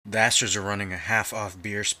The Astros are running a half-off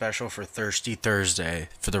beer special for Thirsty Thursday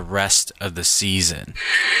for the rest of the season.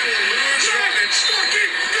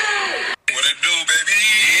 What it do, baby?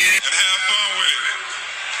 And have fun with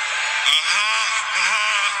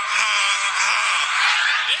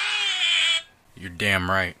it. You're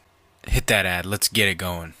damn right. Hit that ad. Let's get it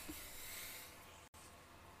going.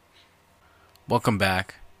 Welcome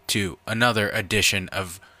back to another edition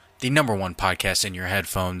of the number one podcast in your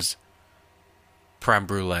headphones, Prime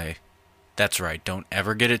Brulee. That's right. Don't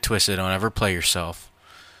ever get it twisted. Don't ever play yourself.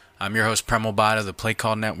 I'm your host, Premal of the Play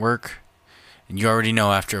Call Network. And you already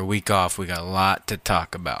know after a week off, we got a lot to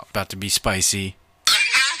talk about. About to be spicy.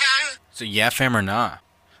 So yeah, fam or nah?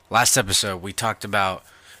 Last episode, we talked about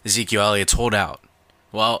Ezekiel Elliott's holdout.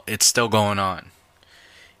 Well, it's still going on.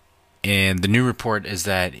 And the new report is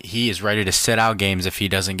that he is ready to sit out games if he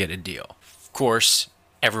doesn't get a deal. Of course,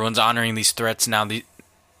 everyone's honoring these threats now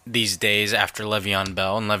these days after Le'Veon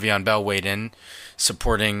Bell. And Le'Veon Bell weighed in,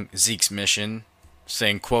 supporting Zeke's mission,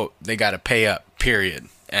 saying, quote, they got to pay up, period,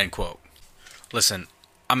 end quote. Listen,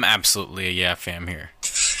 I'm absolutely a yeah fam here.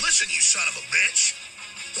 Listen, you son of a bitch.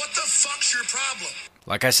 What the fuck's your problem?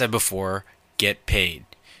 Like I said before, get paid.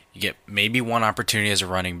 You get maybe one opportunity as a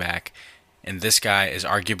running back, and this guy is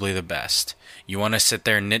arguably the best. You want to sit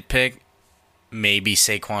there and nitpick? Maybe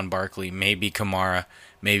Saquon Barkley, maybe Kamara,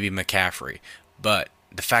 maybe McCaffrey. But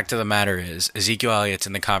the fact of the matter is, Ezekiel Elliott's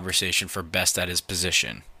in the conversation for best at his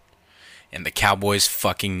position. And the Cowboys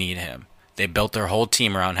fucking need him. They built their whole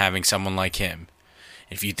team around having someone like him.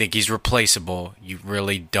 If you think he's replaceable, you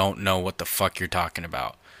really don't know what the fuck you're talking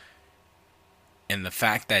about. And the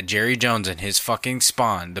fact that Jerry Jones and his fucking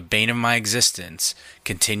spawn, the bane of my existence,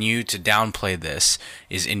 continue to downplay this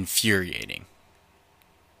is infuriating.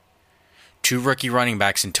 Two rookie running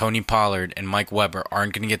backs in Tony Pollard and Mike Weber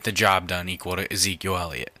aren't going to get the job done equal to Ezekiel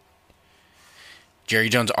Elliott. Jerry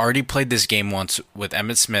Jones already played this game once with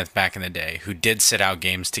Emmitt Smith back in the day, who did sit out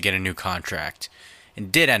games to get a new contract,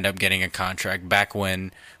 and did end up getting a contract back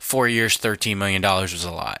when 4 years, $13 million was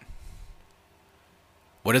a lot.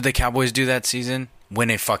 What did the Cowboys do that season?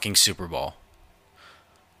 Win a fucking Super Bowl.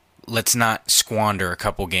 Let's not squander a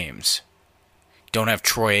couple games. Don't have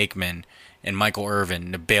Troy Aikman and Michael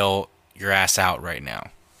Irvin to bail your ass out right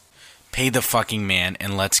now. Pay the fucking man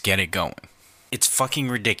and let's get it going. It's fucking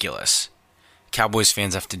ridiculous. Cowboys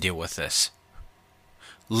fans have to deal with this.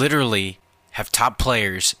 Literally have top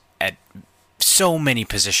players at so many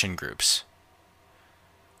position groups.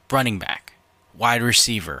 Running back, wide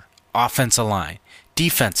receiver, offensive line,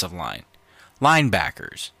 defensive line,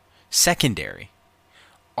 linebackers, secondary.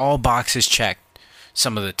 All boxes checked.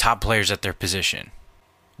 Some of the top players at their position.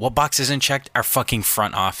 What box isn't checked? Our fucking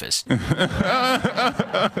front office.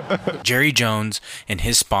 Jerry Jones and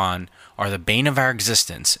his spawn are the bane of our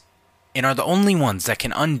existence and are the only ones that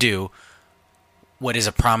can undo what is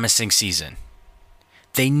a promising season.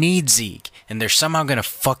 They need Zeke, and they're somehow going to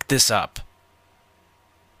fuck this up.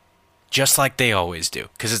 Just like they always do.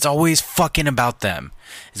 Because it's always fucking about them.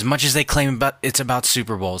 As much as they claim it's about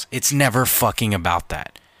Super Bowls, it's never fucking about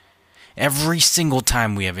that. Every single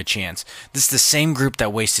time we have a chance. This is the same group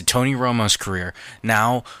that wasted Tony Romo's career,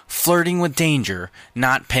 now flirting with danger,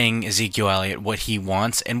 not paying Ezekiel Elliott what he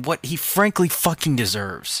wants and what he frankly fucking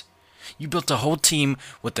deserves. You built a whole team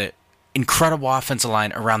with an incredible offensive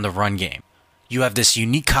line around the run game. You have this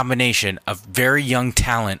unique combination of very young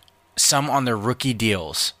talent, some on their rookie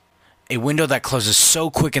deals. A window that closes so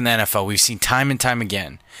quick in the NFL, we've seen time and time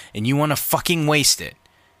again, and you want to fucking waste it,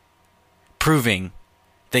 proving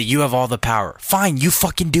that you have all the power. Fine, you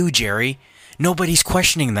fucking do, Jerry. Nobody's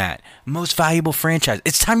questioning that. Most valuable franchise.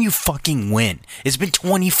 It's time you fucking win. It's been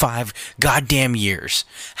 25 goddamn years.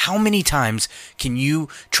 How many times can you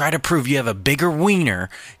try to prove you have a bigger wiener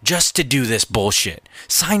just to do this bullshit?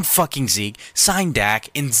 Sign fucking Zeke, sign Dak,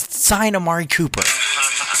 and sign Amari Cooper.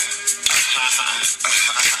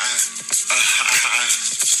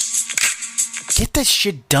 Get this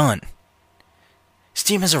shit done. This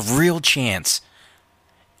team has a real chance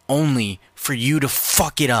only for you to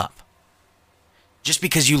fuck it up. Just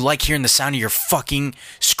because you like hearing the sound of your fucking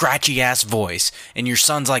scratchy ass voice and your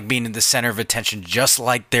sons like being in the center of attention just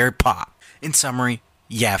like their pop. In summary,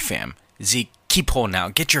 yeah fam. Zeke, keep holding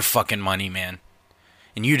out. Get your fucking money, man.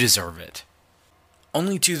 And you deserve it.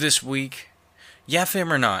 Only two this week. Yeah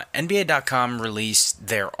fam or not, NBA.com released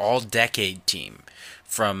their all-decade team.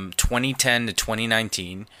 From 2010 to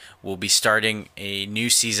 2019, we'll be starting a new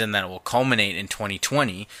season that will culminate in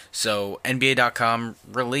 2020. So NBA.com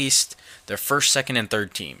released their first, second, and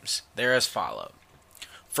third teams. They're as follow.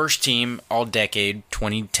 First team, all decade,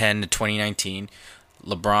 2010 to 2019,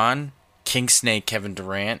 LeBron, King Snake Kevin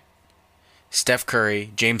Durant, Steph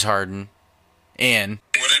Curry, James Harden, and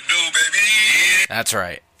What it do, baby? that's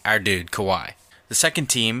right, our dude, Kawhi. The second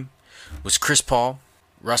team was Chris Paul,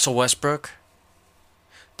 Russell Westbrook,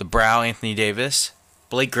 the Brow Anthony Davis,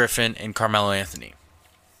 Blake Griffin, and Carmelo Anthony.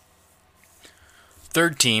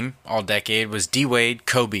 Third team, all decade, was D Wade,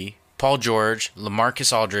 Kobe, Paul George,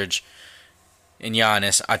 LaMarcus Aldridge, and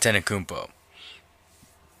Giannis Antetokounmpo.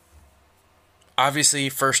 Obviously,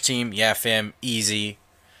 first team, yeah fam, easy.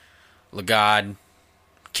 Legod,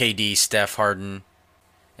 KD, Steph, Harden,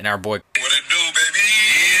 and our boy What it do,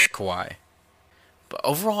 baby? Kawhi. But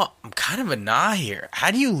overall, I'm kind of a nah here.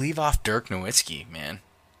 How do you leave off Dirk Nowitzki, man?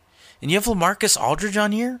 And you have LaMarcus Aldridge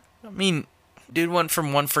on here? I mean, dude went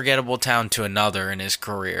from one forgettable town to another in his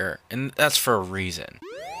career, and that's for a reason.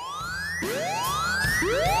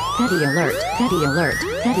 Petty alert, petty alert,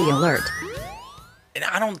 petty alert. And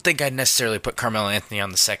I don't think I'd necessarily put Carmelo Anthony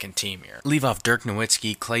on the second team here. Leave off Dirk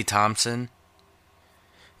Nowitzki, Klay Thompson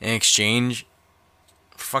in exchange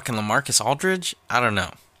for fucking LaMarcus Aldridge? I don't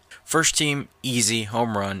know. First team, easy,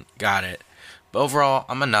 home run, got it. But overall,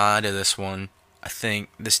 I'm a nod to this one. I think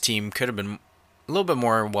this team could have been a little bit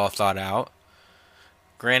more well thought out.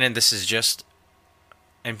 Granted, this is just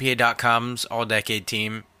NBA.com's all-decade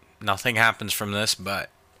team. Nothing happens from this, but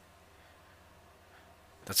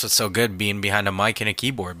that's what's so good, being behind a mic and a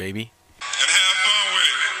keyboard, baby. And have fun with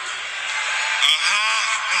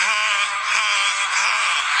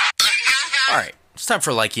it. Alright, it's time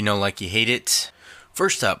for Like You Know Like You Hate It.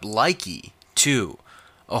 First up, Likey 2.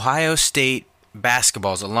 Ohio State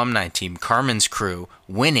basketball's alumni team, Carmen's Crew,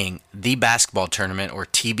 winning the basketball tournament, or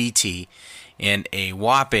TBT, and a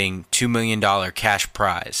whopping $2 million cash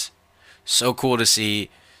prize. So cool to see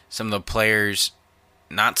some of the players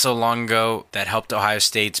not so long ago that helped Ohio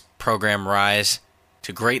State's program rise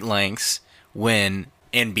to great lengths win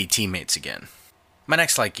and be teammates again. My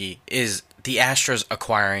next likey is the Astros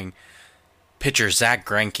acquiring pitcher Zach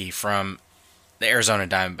Greinke from the Arizona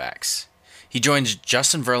Diamondbacks. He joins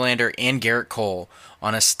Justin Verlander and Garrett Cole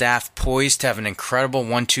on a staff poised to have an incredible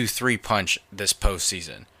 1-2-3 punch this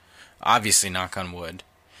postseason. Obviously, knock on wood.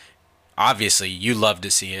 Obviously, you love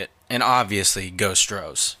to see it. And obviously, go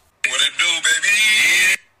Stros. What it do,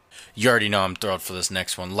 baby? You already know I'm thrilled for this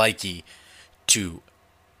next one. Likey to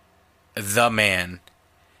the man,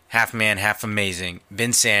 half amazing,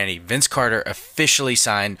 Vinsanity. Vince Carter officially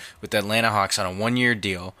signed with the Atlanta Hawks on a 1-year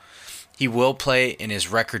deal. He will play in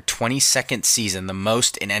his record 22nd season, the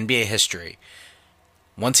most in NBA history.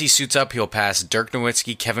 Once he suits up, he'll pass Dirk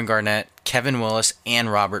Nowitzki, Kevin Garnett, Kevin Willis,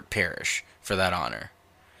 and Robert Parrish for that honor.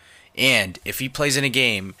 And if he plays in a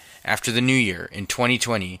game after the new year in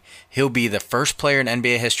 2020, he'll be the first player in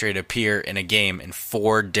NBA history to appear in a game in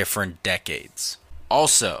 4 different decades.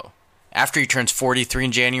 Also, after he turns 43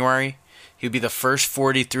 in January, he'll be the first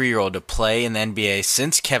 43-year-old to play in the NBA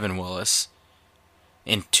since Kevin Willis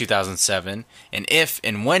in 2007, and if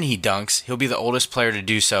and when he dunks, he'll be the oldest player to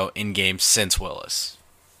do so in games since Willis.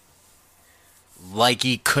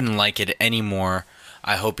 Likey couldn't like it anymore.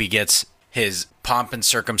 I hope he gets his pomp and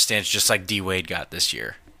circumstance just like D Wade got this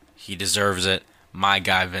year. He deserves it. My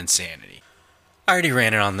guy, Vinsanity. I already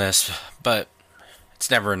ran it on this, but it's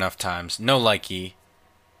never enough times. No likey.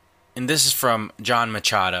 And this is from John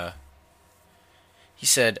Machado. He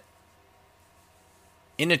said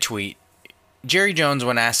in a tweet, Jerry Jones,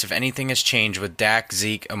 when asked if anything has changed with Dak,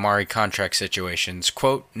 Zeke, Amari contract situations,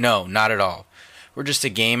 quote, "No, not at all. We're just a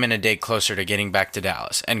game and a day closer to getting back to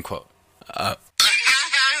Dallas," end quote.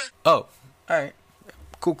 Oh, alright.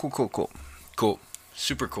 Cool.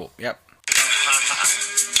 Super cool, yep.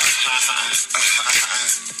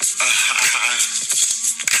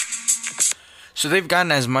 So they've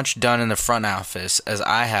gotten as much done in the front office as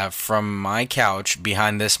I have from my couch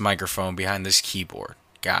behind this microphone, behind this keyboard.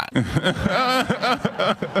 God.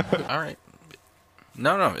 Alright.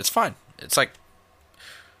 No, it's fine. It's like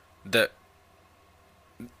the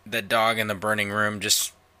dog in the burning room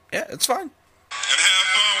just, yeah, it's fine. And have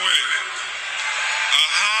fun with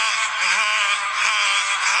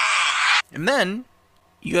it. And then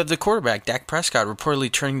you have the quarterback, Dak Prescott,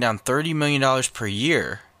 reportedly turning down $30 million per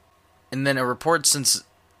year. And then a report since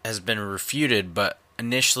has been refuted, but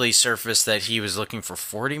initially surfaced that he was looking for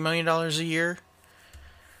 $40 million a year.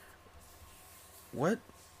 What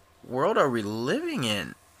world are we living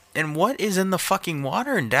in? And what is in the fucking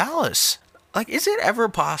water in Dallas? Like, is it ever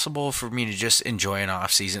possible for me to just enjoy an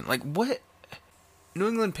off season? Like, what? New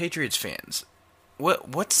England Patriots fans,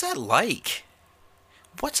 what's that like?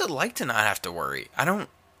 What's it like to not have to worry? I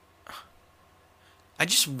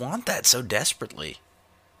just want that so desperately.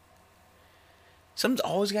 Something's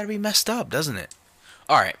always got to be messed up, doesn't it?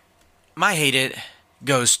 Alright, my hate it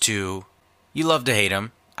goes to You love to hate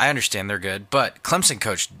them. I understand they're good. But Clemson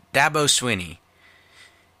coach Dabo Swinney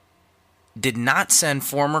did not send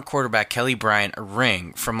former quarterback Kelly Bryant a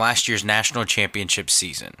ring from last year's national championship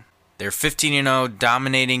season. Their 15-0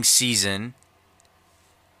 dominating season,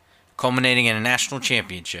 culminating in a national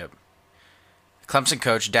championship. Clemson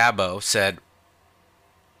coach Dabo said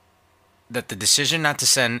that the decision not to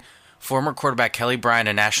send former quarterback Kelly Bryant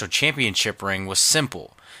a national championship ring was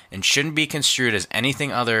simple and shouldn't be construed as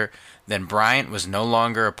anything other than Bryant was no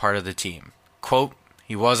longer a part of the team. Quote,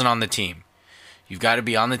 he wasn't on the team. You've got to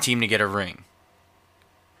be on the team to get a ring.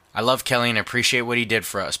 I love Kelly and appreciate what he did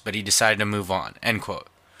for us, but he decided to move on. End quote.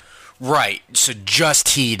 Right, so just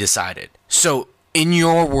he decided. So in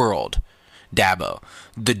your world, Dabo,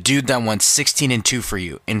 the dude that won 16-2 for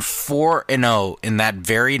you and 4-0 in that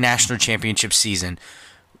very national championship season,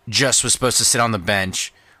 just was supposed to sit on the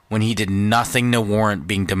bench when he did nothing to warrant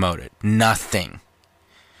being demoted. Nothing.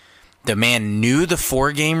 The man knew the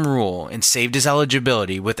 4-game rule and saved his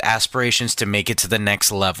eligibility with aspirations to make it to the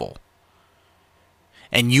next level.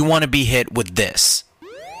 And you want to be hit with this.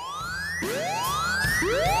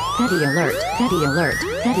 Petty alert, petty alert,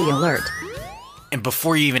 petty alert. And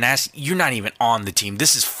before you even ask, you're not even on the team.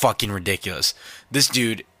 This is fucking ridiculous. This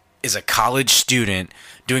dude is a college student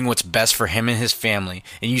doing what's best for him and his family,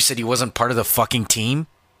 and you said he wasn't part of the fucking team?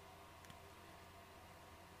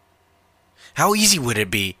 How easy would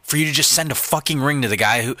it be for you to just send a fucking ring to the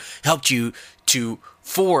guy who helped you to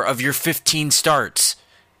 4 of your 15 starts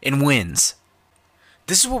and wins?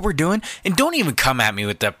 This is what we're doing? And don't even come at me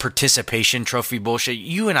with the participation trophy bullshit.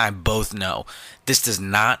 You and I both know this does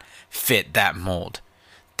not fit that mold.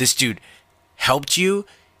 This dude helped you,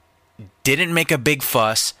 didn't make a big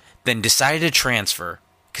fuss, then decided to transfer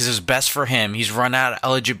because it was best for him. He's run out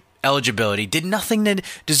of eligibility, did nothing to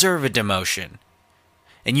deserve a demotion.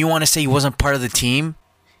 And you want to say he wasn't part of the team?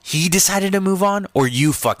 He decided to move on? Or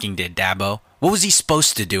you fucking did, Dabo? What was he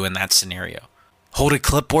supposed to do in that scenario? Hold a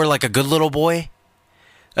clipboard like a good little boy?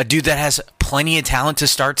 A dude that has plenty of talent to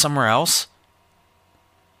start somewhere else?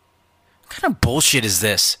 What kind of bullshit is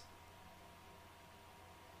this?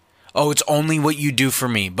 Oh, it's only what you do for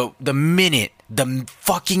me. But the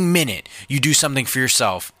fucking minute you do something for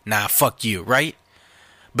yourself, nah, fuck you, right?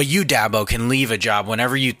 But you, Dabo, can leave a job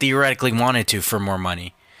whenever you theoretically wanted to for more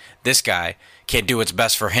money. This guy can't do what's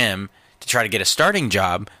best for him to try to get a starting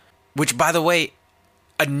job, which, by the way,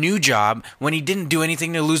 a new job when he didn't do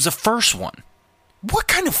anything to lose the first one. What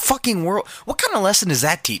kind of fucking world, what kind of lesson does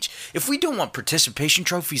that teach? If we don't want participation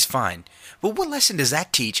trophies, fine. But what lesson does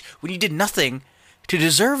that teach when you did nothing to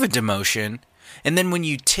deserve a demotion, and then when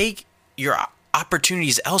you take your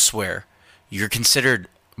opportunities elsewhere, you're considered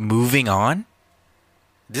moving on?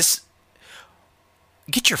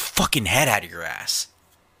 Get your fucking head out of your ass.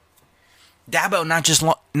 Dabo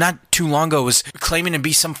not too long ago was claiming to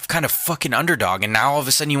be some kind of fucking underdog, and now all of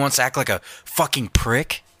a sudden he wants to act like a fucking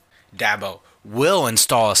prick? Dabo will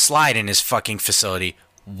install a slide in his fucking facility,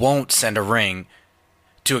 won't send a ring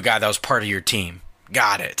to a guy that was part of your team.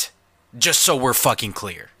 Got it. Just so we're fucking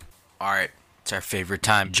clear. Alright, it's our favorite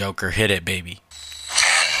time. Joker, hit it, baby.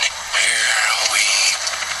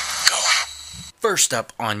 First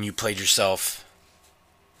up on You Played Yourself,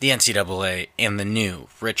 the NCAA and the new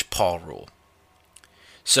Rich Paul rule.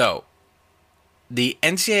 So, the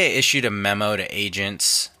NCAA issued a memo to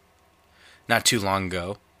agents not too long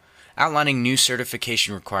ago outlining new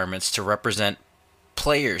certification requirements to represent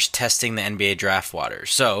players testing the NBA draft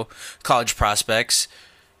waters. So, college prospects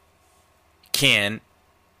can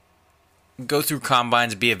go through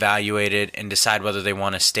combines, be evaluated, and decide whether they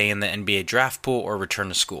want to stay in the NBA draft pool or return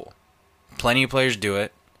to school. Plenty of players do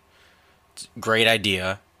it. It's a great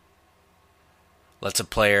idea. Lets a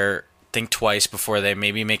player think twice before they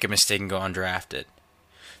maybe make a mistake and go undrafted.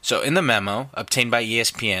 So in the memo, obtained by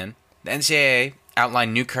ESPN, the NCAA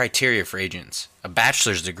outlined new criteria for agents. A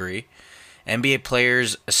bachelor's degree, NBA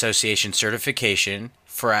Players Association certification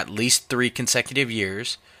for at least 3 consecutive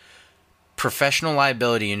years, professional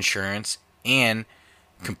liability insurance, and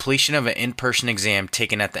completion of an in-person exam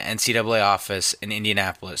taken at the NCAA office in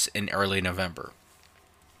Indianapolis in early November.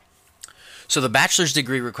 So the bachelor's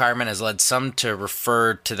degree requirement has led some to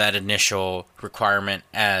refer to that initial requirement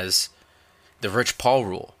as the Rich Paul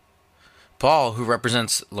rule. Paul, who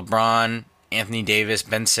represents LeBron, Anthony Davis,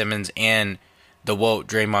 Ben Simmons, and the WOT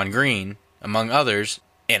Draymond Green, among others,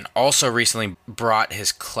 and also recently brought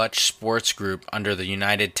his Clutch Sports Group under the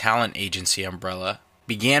United Talent Agency umbrella,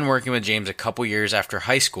 began working with James a couple years after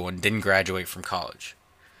high school and didn't graduate from college.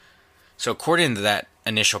 So according to that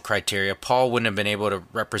initial criteria, Paul wouldn't have been able to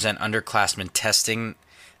represent underclassmen testing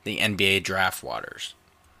the NBA draft waters.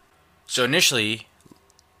 So initially,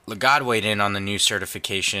 Lagarde weighed in on the new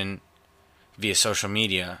certification via social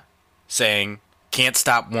media, saying, "Can't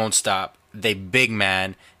stop, won't stop. They big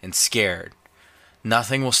mad and scared.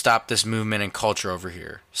 Nothing will stop this movement and culture over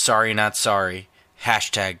here. Sorry, not sorry.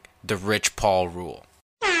 Hashtag the Rich Paul rule."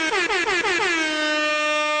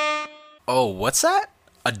 Oh, what's that?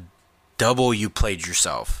 A double you played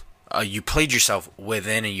yourself. You played yourself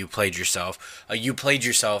within a you played yourself. A you played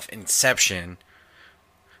yourself inception.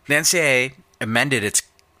 The NCAA amended its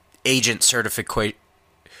agent certification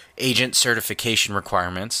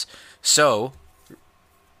requirements. So,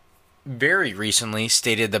 very recently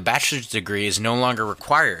stated the bachelor's degree is no longer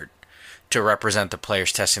required to represent the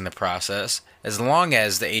players testing the process, as long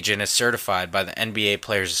as the agent is certified by the NBA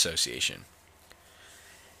Players Association.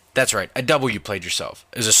 That's right, a double you played yourself.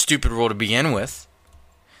 It was a stupid rule to begin with,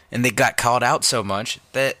 and they got called out so much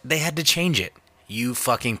that they had to change it. You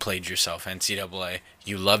fucking played yourself, NCAA.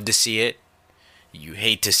 You love to see it. You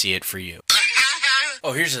hate to see it for you.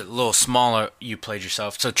 Oh, here's a little smaller you played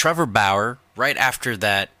yourself. So Trevor Bauer, right after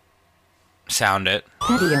that, sound it.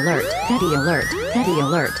 Petty alert, petty alert, petty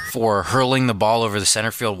alert. For hurling the ball over the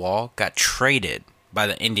center field wall, got traded by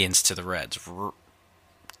the Indians to the Reds.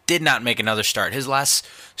 Did not make another start. His last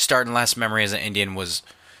start and last memory as an Indian was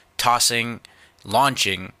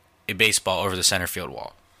launching a baseball over the center field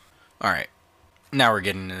wall. Alright, now we're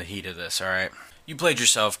getting into the heat of this, alright? You played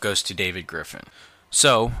yourself goes to David Griffin.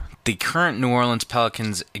 So, the current New Orleans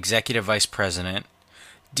Pelicans executive vice president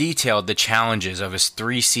detailed the challenges of his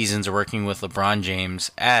 3 seasons working with LeBron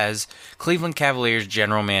James as Cleveland Cavaliers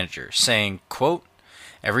general manager, saying, quote,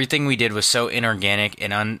 "Everything we did was so inorganic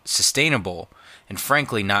and unsustainable, and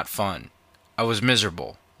frankly not fun. I was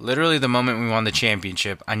miserable. Literally the moment we won the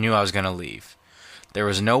championship, I knew I was going to leave. There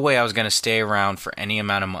was no way I was going to stay around for any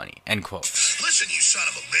amount of money," end quote. Listen, you son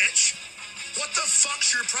of a bitch. What the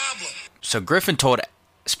fuck's your problem? So Griffin told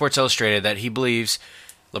Sports Illustrated that he believes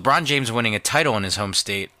LeBron James winning a title in his home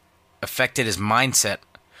state affected his mindset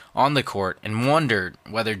on the court and wondered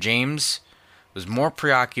whether James was more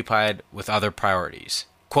preoccupied with other priorities.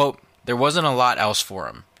 Quote, "There wasn't a lot else for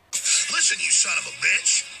him. Listen, you son of a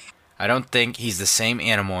bitch. I don't think he's the same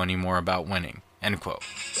animal anymore about winning," end quote.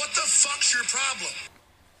 What the fuck's your problem?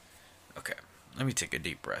 Okay, let me take a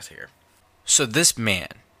deep breath here. So this man,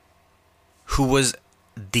 who was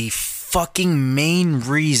the fucking main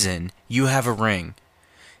reason you have a ring,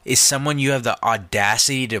 is someone you have the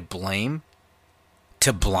audacity to blame?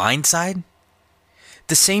 To blindside?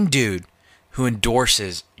 The same dude who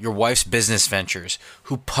endorses your wife's business ventures,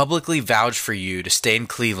 who publicly vouched for you to stay in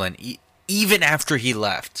Cleveland even after he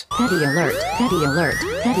left. Petty alert, petty alert,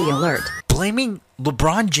 petty alert. Blaming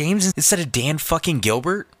LeBron James instead of Dan fucking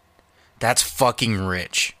Gilbert? That's fucking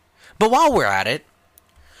rich. But while we're at it,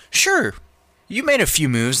 sure, you made a few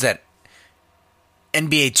moves that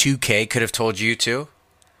NBA 2K could have told you to.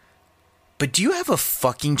 But do you have a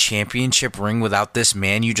fucking championship ring without this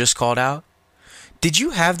man you just called out? Did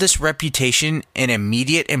you have this reputation and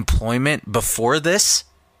immediate employment before this?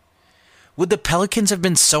 Would the Pelicans have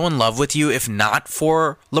been so in love with you if not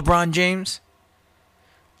for LeBron James?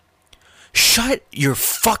 Shut your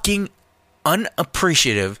fucking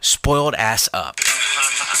unappreciative, spoiled ass up.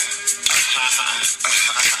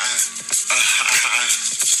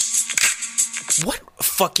 What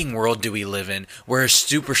fucking world do we live in where a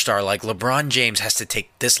superstar like LeBron James has to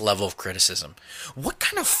take this level of criticism? What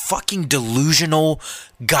kind of fucking delusional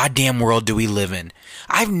goddamn world do we live in?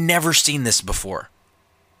 I've never seen this before.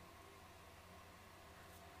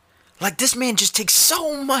 Like, this man just takes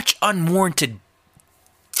so much unwarranted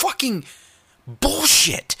fucking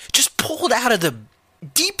bullshit just pulled out of the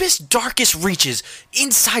deepest, darkest reaches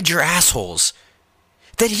inside your assholes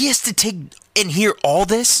that he has to take and hear all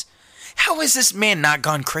this. How has this man not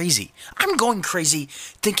gone crazy? I'm going crazy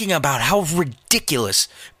thinking about how ridiculous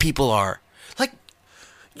people are. Like,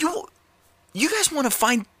 you guys want to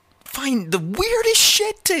find the weirdest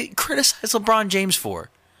shit to criticize LeBron James for.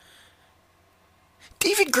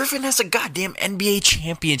 David Griffin has a goddamn NBA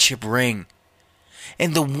championship ring.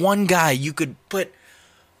 And the one guy you could put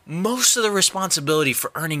most of the responsibility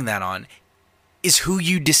for earning that on is who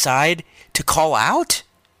you decide to call out?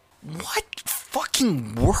 What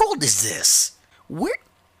fucking world is this? Where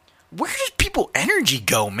does people energy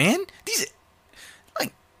go, man?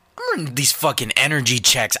 I'm running these fucking energy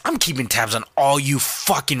checks. I'm keeping tabs on all you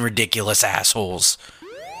fucking ridiculous assholes.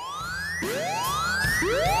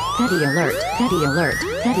 Petty alert, petty alert,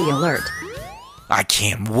 petty alert. I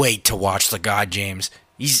can't wait to watch the God James.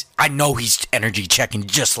 I know he's energy checking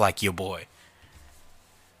just like your boy.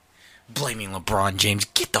 Blaming LeBron James.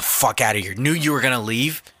 Get the fuck out of here. Knew you were gonna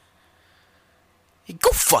leave? Hey,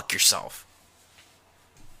 go fuck yourself.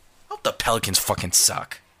 hope the Pelicans fucking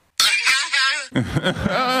suck.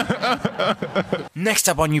 Next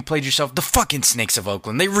up on You Played Yourself, the fucking Snakes of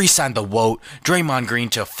Oakland. They re-signed the WOT, Draymond Green,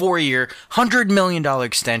 to a 4-year, $100 million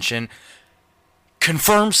extension.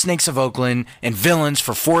 Confirmed Snakes of Oakland and villains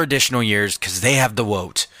for 4 additional years because they have the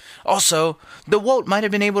WOT. Also, the WOT might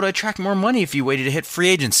have been able to attract more money if you waited to hit free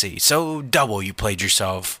agency. So double You Played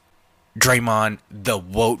Yourself. Draymond, the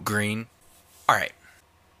WOT Green. Alright,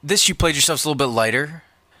 this You Played Yourself's a little bit lighter.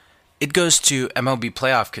 It goes to MLB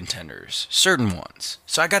playoff contenders, certain ones.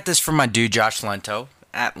 So I got this from my dude Josh Lento,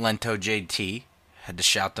 at LentoJT. Had to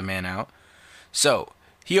shout the man out. So,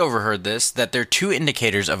 he overheard this, that there are 2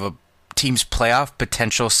 indicators of a team's playoff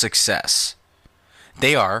potential success.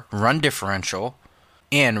 They are run differential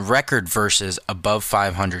and record versus above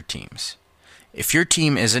 500 teams. If your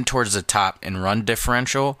team isn't towards the top in run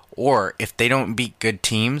differential, or if they don't beat good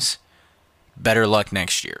teams, better luck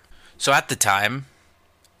next year. So at the time,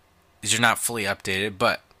 these are not fully updated,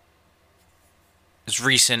 but as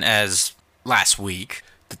recent as last week,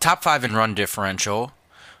 the top 5 in run differential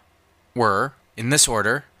were, in this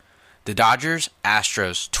order, the Dodgers,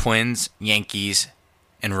 Astros, Twins, Yankees,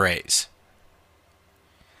 and Rays.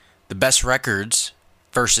 The best records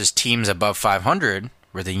versus teams above 500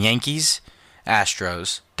 were the Yankees,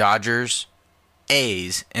 Astros, Dodgers,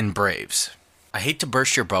 A's, and Braves. I hate to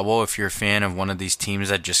burst your bubble if you're a fan of one of these teams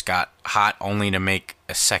that just got hot only to make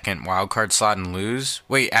a second wildcard slot and lose.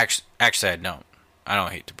 Wait, actually I don't. I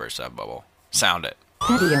don't hate to burst that bubble. Sound it.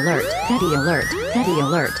 Petty alert, petty alert, petty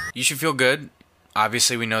alert. You should feel good.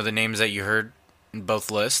 Obviously, we know the names that you heard in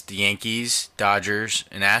both lists. The Yankees, Dodgers,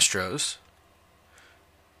 and Astros.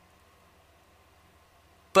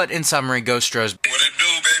 But in summary, go Stros. What it do,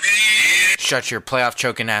 baby? Shut your playoff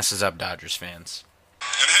choking asses up, Dodgers fans.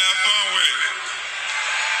 And have fun with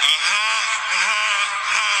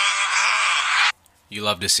it. You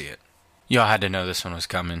love to see it. Y'all had to know this one was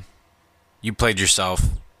coming. You played yourself.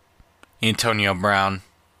 Antonio Brown.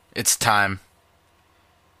 It's time.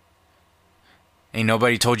 Ain't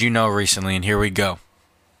nobody told you no recently, and here we go.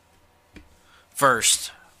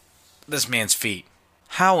 First, this man's feet.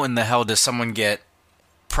 How in the hell does someone get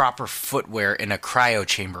proper footwear in a cryo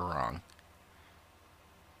chamber wrong?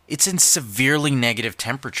 It's in severely negative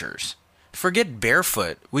temperatures. Forget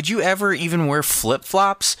barefoot. Would you ever even wear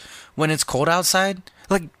flip-flops when it's cold outside?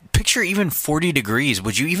 Like, picture even 40 degrees.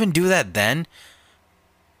 Would you even do that then?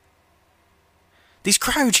 These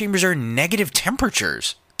cryo chambers are negative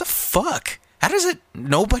temperatures. What the fuck? How does it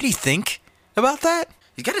nobody think about that?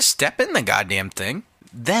 You gotta step in the goddamn thing.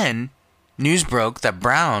 Then, news broke that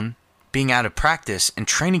Brown, being out of practice and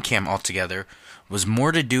training camp altogether, was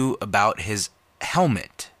more to do about his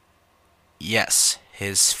helmet. Yes,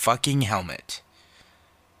 his fucking helmet.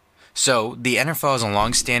 So, the NFL has a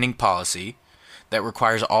long-standing policy that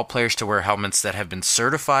requires all players to wear helmets that have been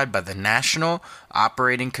certified by the National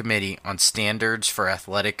Operating Committee on Standards for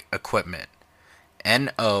Athletic Equipment,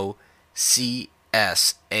 NOCSAE.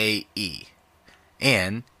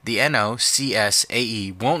 And the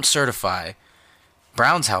NOCSAE won't certify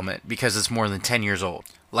Brown's helmet because it's more than 10 years old.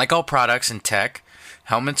 Like all products in tech,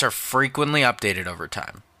 helmets are frequently updated over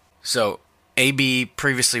time. So, AB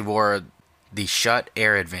previously wore the Shut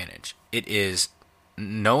Air Advantage. It is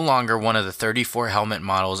no longer one of the 34 helmet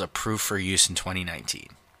models approved for use in 2019.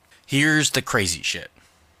 Here's the crazy shit.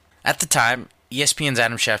 At the time, ESPN's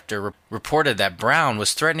Adam Schefter reported that Brown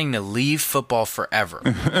was threatening to leave football forever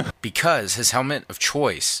because his helmet of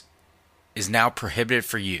choice is now prohibited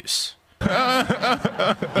for use. He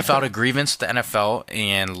filed a grievance with the NFL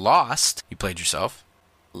and lost. You played yourself.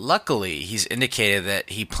 Luckily, he's indicated that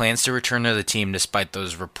he plans to return to the team despite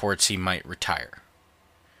those reports he might retire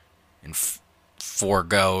and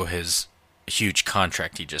forego his huge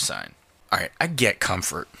contract he just signed. Alright, I get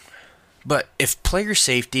comfort. But if player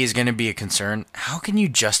safety is going to be a concern, how can you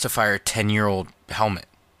justify a 10-year-old helmet?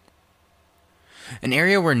 An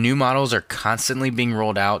area where new models are constantly being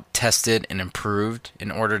rolled out, tested, and improved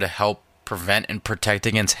in order to help prevent and protect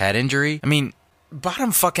against head injury. I mean,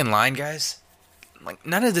 bottom fucking line, guys. Like,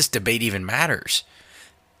 none of this debate even matters.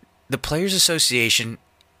 The Players Association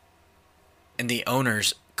and the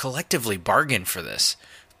owners collectively bargained for this.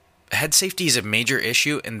 Head safety is a major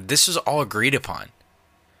issue, and this is all agreed upon.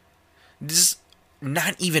 This is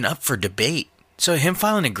not even up for debate. So him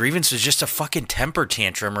filing a grievance was just a fucking temper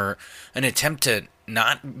tantrum or an attempt to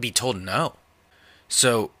not be told no.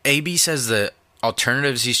 So AB says the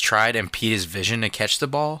alternatives he's tried impede his vision to catch the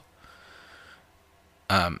ball.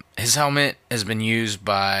 His helmet has been used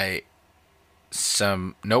by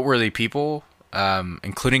some noteworthy people,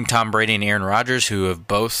 including Tom Brady and Aaron Rodgers, who have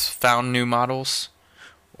both found new models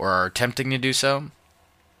or are attempting to do so.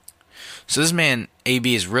 So this man,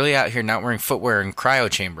 AB, is really out here not wearing footwear in cryo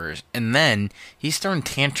chambers, and then he's throwing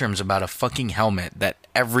tantrums about a fucking helmet that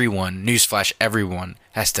everyone, newsflash, everyone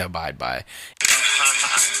has to abide by.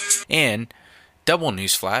 And, double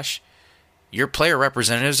newsflash, your player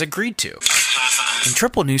representatives agreed to. And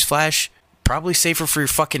triple newsflash, probably safer for your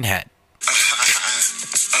fucking head.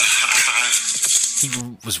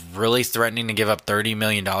 He was really threatening to give up $30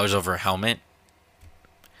 million over a helmet.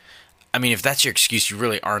 I mean, if that's your excuse, you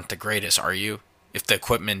really aren't the greatest, are you? If the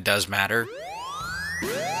equipment does matter.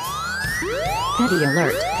 Petty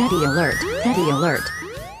alert, petty alert, petty alert.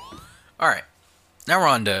 Alright, now we're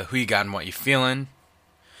on to who you got and what you feeling.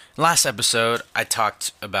 Last episode, I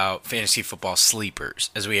talked about fantasy football sleepers.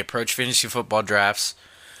 As we approach fantasy football drafts,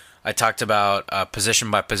 I talked about a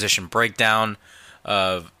position-by-position breakdown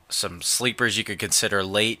of some sleepers you could consider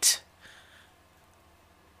late.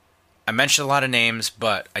 I mentioned a lot of names,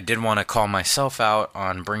 but I did want to call myself out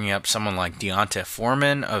on bringing up someone like Deonta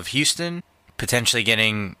Foreman of Houston, potentially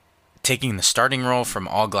taking the starting role from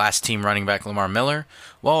all-glass team running back Lamar Miller.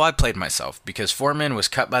 Well, I played myself because Foreman was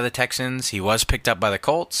cut by the Texans. He was picked up by the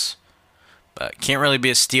Colts, but can't really be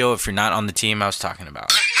a steal if you're not on the team I was talking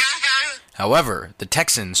about. However, the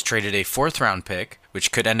Texans traded a 4th-round pick,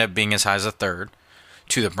 which could end up being as high as a 3rd,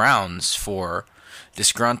 to the Browns for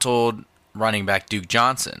disgruntled running back Duke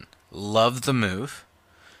Johnson. Love the move.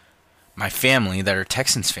 My family that are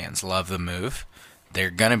Texans fans love the move. They're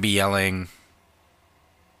going to be yelling,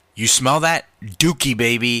 "You smell that? Dookie,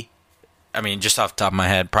 baby." I mean, just off the top of my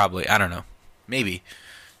head, probably. I don't know. Maybe.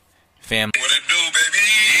 Fam, What it do,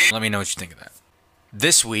 baby? let me know what you think of that.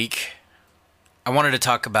 This week, I wanted to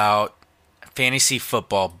talk about fantasy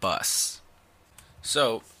football busts.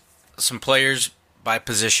 So, some players by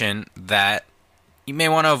position that you may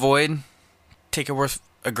want to avoid. Take it worth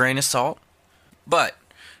a grain of salt. But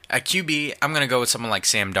at QB, I'm going to go with someone like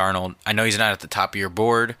Sam Darnold. I know he's not at the top of your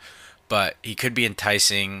board, but he could be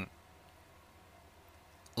enticing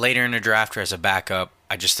later in the draft or as a backup.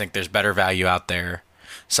 I just think there's better value out there.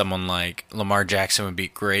 Someone like Lamar Jackson would be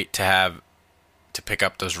great to have to pick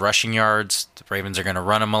up those rushing yards. The Ravens are going to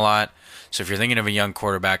run him a lot. So if you're thinking of a young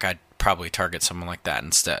quarterback, I'd probably target someone like that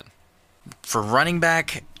instead. For running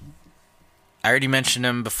back, I already mentioned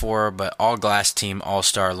him before, but all-glass team,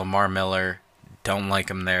 all-star, Lamar Miller. Don't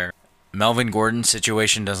like him there. Melvin Gordon's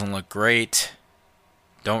situation doesn't look great.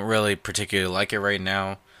 Don't really particularly like it right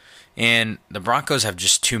now. And the Broncos have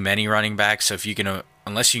just too many running backs, so if you can,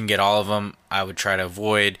 unless you can get all of them, I would try to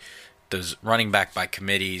avoid those running back by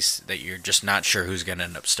committees that you're just not sure who's going to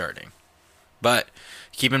end up starting. But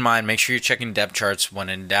keep in mind, make sure you're checking depth charts when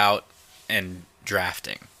in doubt and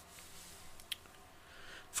drafting.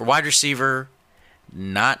 For wide receiver,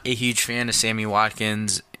 not a huge fan of Sammy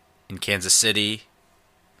Watkins in Kansas City.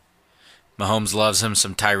 Mahomes loves him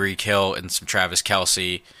some Tyreek Hill and some Travis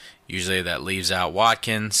Kelce. Usually that leaves out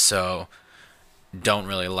Watkins, so don't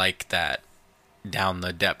really like that down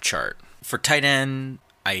the depth chart. For tight end,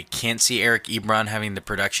 I can't see Eric Ebron having the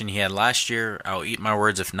production he had last year. I'll eat my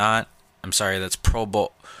words if not. I'm sorry, that's Pro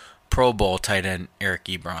Bowl tight end Eric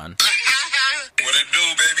Ebron. What it do,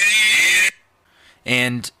 baby?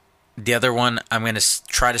 And the other one I'm going to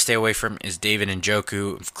try to stay away from is David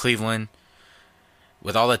Njoku of Cleveland.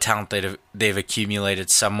 With all the talent they've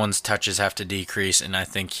accumulated, someone's touches have to decrease, and I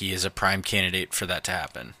think he is a prime candidate for that to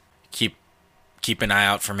happen. Keep an eye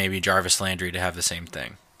out for maybe Jarvis Landry to have the same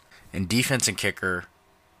thing. And defense and kicker,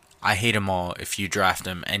 I hate them all if you draft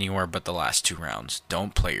them anywhere but the last 2 rounds.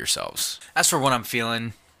 Don't play yourselves. As for what I'm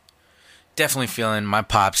feeling, definitely feeling my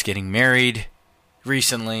pops getting married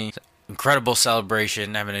recently. Incredible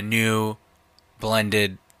celebration, having a new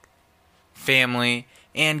blended family,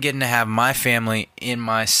 and getting to have my family in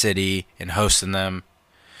my city and hosting them.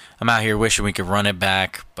 I'm out here wishing we could run it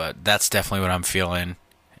back, but that's definitely what I'm feeling,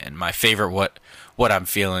 and my favorite what I'm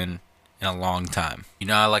feeling in a long time. You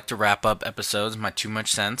know, I like to wrap up episodes, my too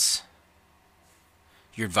much sense,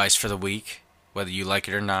 your advice for the week, whether you like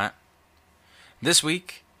it or not. This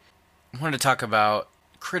week, I wanted to talk about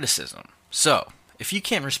criticism. So, if you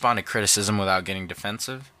can't respond to criticism without getting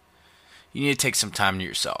defensive, you need to take some time to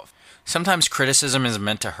yourself. Sometimes criticism is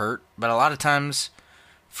meant to hurt, but a lot of times,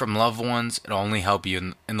 from loved ones, it'll only help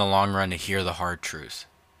you in the long run to hear the hard truth.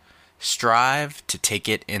 Strive to take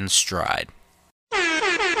it in stride.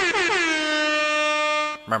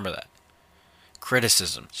 Remember that.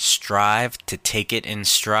 Criticism. Strive to take it in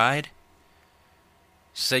stride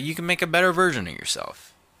so that you can make a better version of yourself.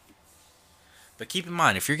 But keep in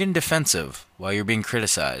mind, if you're getting defensive while you're being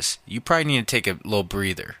criticized, you probably need to take a little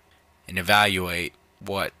breather and evaluate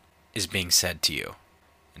what is being said to you.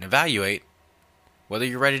 And evaluate whether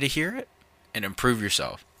you're ready to hear it and improve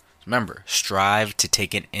yourself. Remember, strive to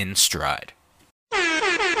take it in stride.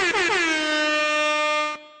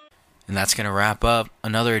 And that's going to wrap up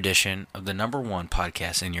another edition of the #1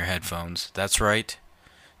 podcast in your headphones. That's right.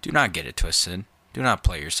 Do not get it twisted. Do not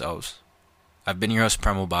play yourselves. I've been your host,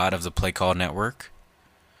 Premal of the Play Call Network.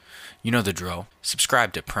 You know the drill.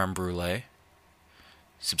 Subscribe to Prem Brulee.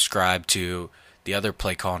 Subscribe to the other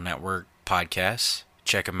Play Call Network podcasts.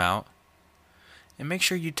 Check them out. And make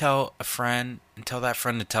sure you tell a friend and tell that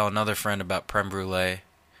friend to tell another friend about Prem Brulee.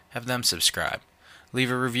 Have them subscribe.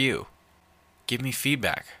 Leave a review. Give me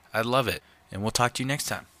feedback. I'd love it. And we'll talk to you next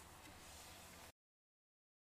time.